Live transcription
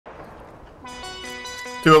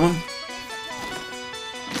Two of them.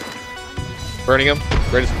 Burning him.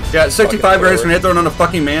 Greatest. Yeah, 65 greatest grenade throwing on a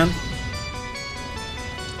fucking man.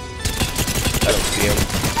 I don't see him.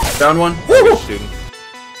 Down one. Woo! Shooting.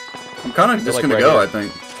 I'm kind of just like gonna right go, here. I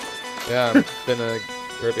think. Yeah, I'm gonna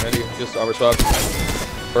right behind you. Just armor swap.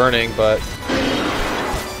 Burning, but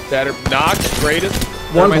Shatter. Knocked. Greatest.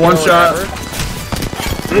 One shot. Ever.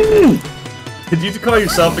 Did you call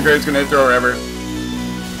yourself the greatest grenade thrower ever?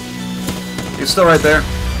 He's still right there.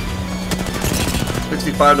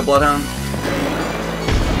 65 to Bloodhound.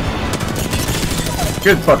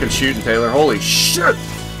 Good fucking shooting, Taylor. Holy shit!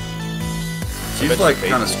 She's like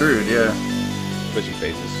kind of screwed, yeah. Bushy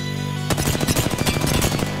faces.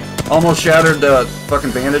 Almost shattered the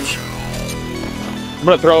fucking bandage. I'm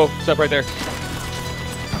gonna throw stuff right there.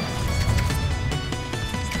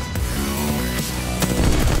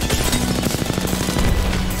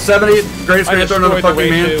 $70, greatest grenade thrower on the fucking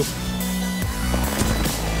man. Too.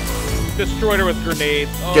 Destroyed her with grenades.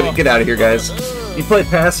 Oh. Get out of here, guys. You play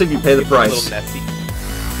passive, you pay the A price. little messy.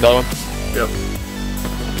 Another one. Yep.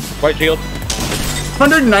 White shield.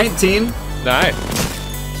 119. Nice.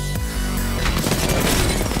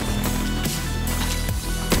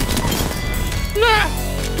 Nah.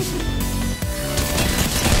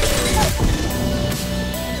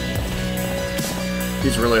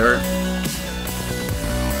 He's really hurt.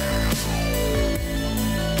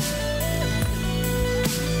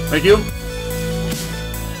 Thank you. I'm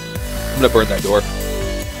gonna burn that door.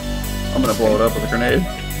 I'm gonna blow it up with a grenade.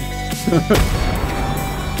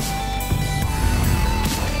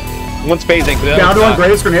 One's phasing. Down to one,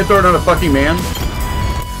 greatest grenade thrower on a fucking man.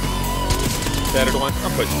 Shattered one.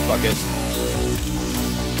 I'm pushing. Fuck it.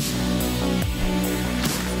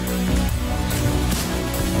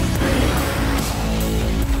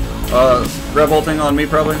 Revolting on me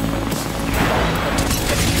probably.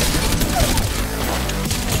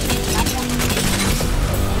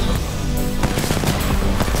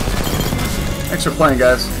 Thanks for playing,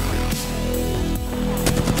 guys.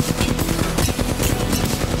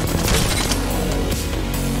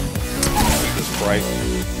 Jesus Christ.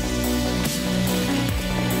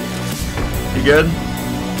 You good?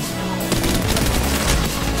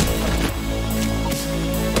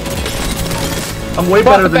 I'm way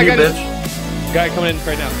better than you, bitch. Guy coming in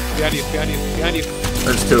right now. Behind you, behind you, behind you.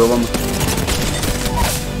 There's two of them.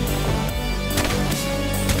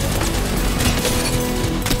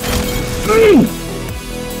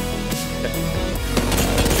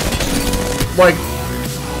 Like,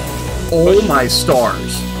 oh my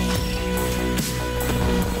stars.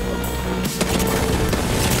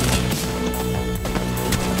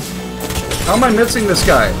 How am I missing this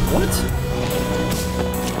guy? What?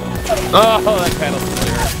 Oh, that panel's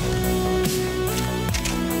clear.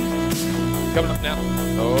 Coming up now.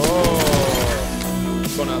 Oh.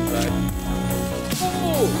 Going outside.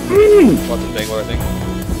 Oh. Watching Bangor, I think.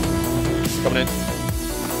 Coming in.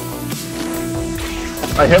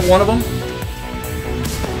 I hit one of them.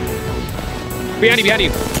 Behind you, behind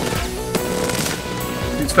you.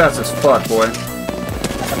 He's fast as fuck, boy.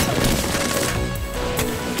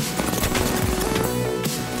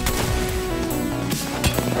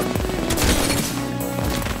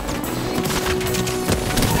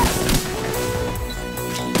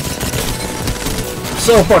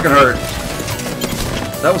 So fucking hurt.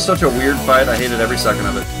 That was such a weird fight. I hated every second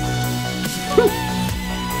of it. Whew.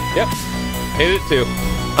 Yep. Hated it too.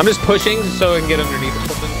 I'm just pushing so I can get underneath or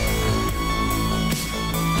something.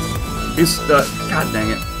 He's, god dang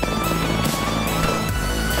it.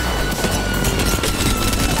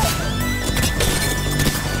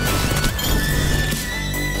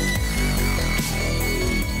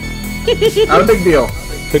 Not a big deal.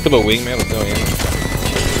 Picked up a wingman with no ammo.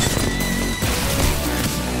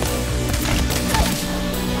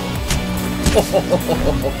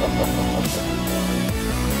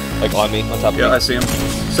 Like on me, on top of me. Yeah, I see him.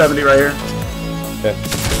 70 right here. Okay.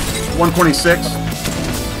 126.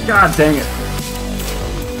 God dang it.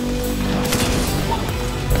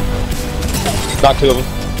 Knocked two of them.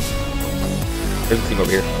 There's a team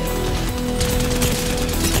over here.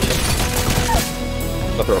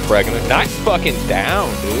 I'll throw a frag in there. Not fucking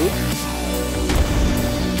down, dude.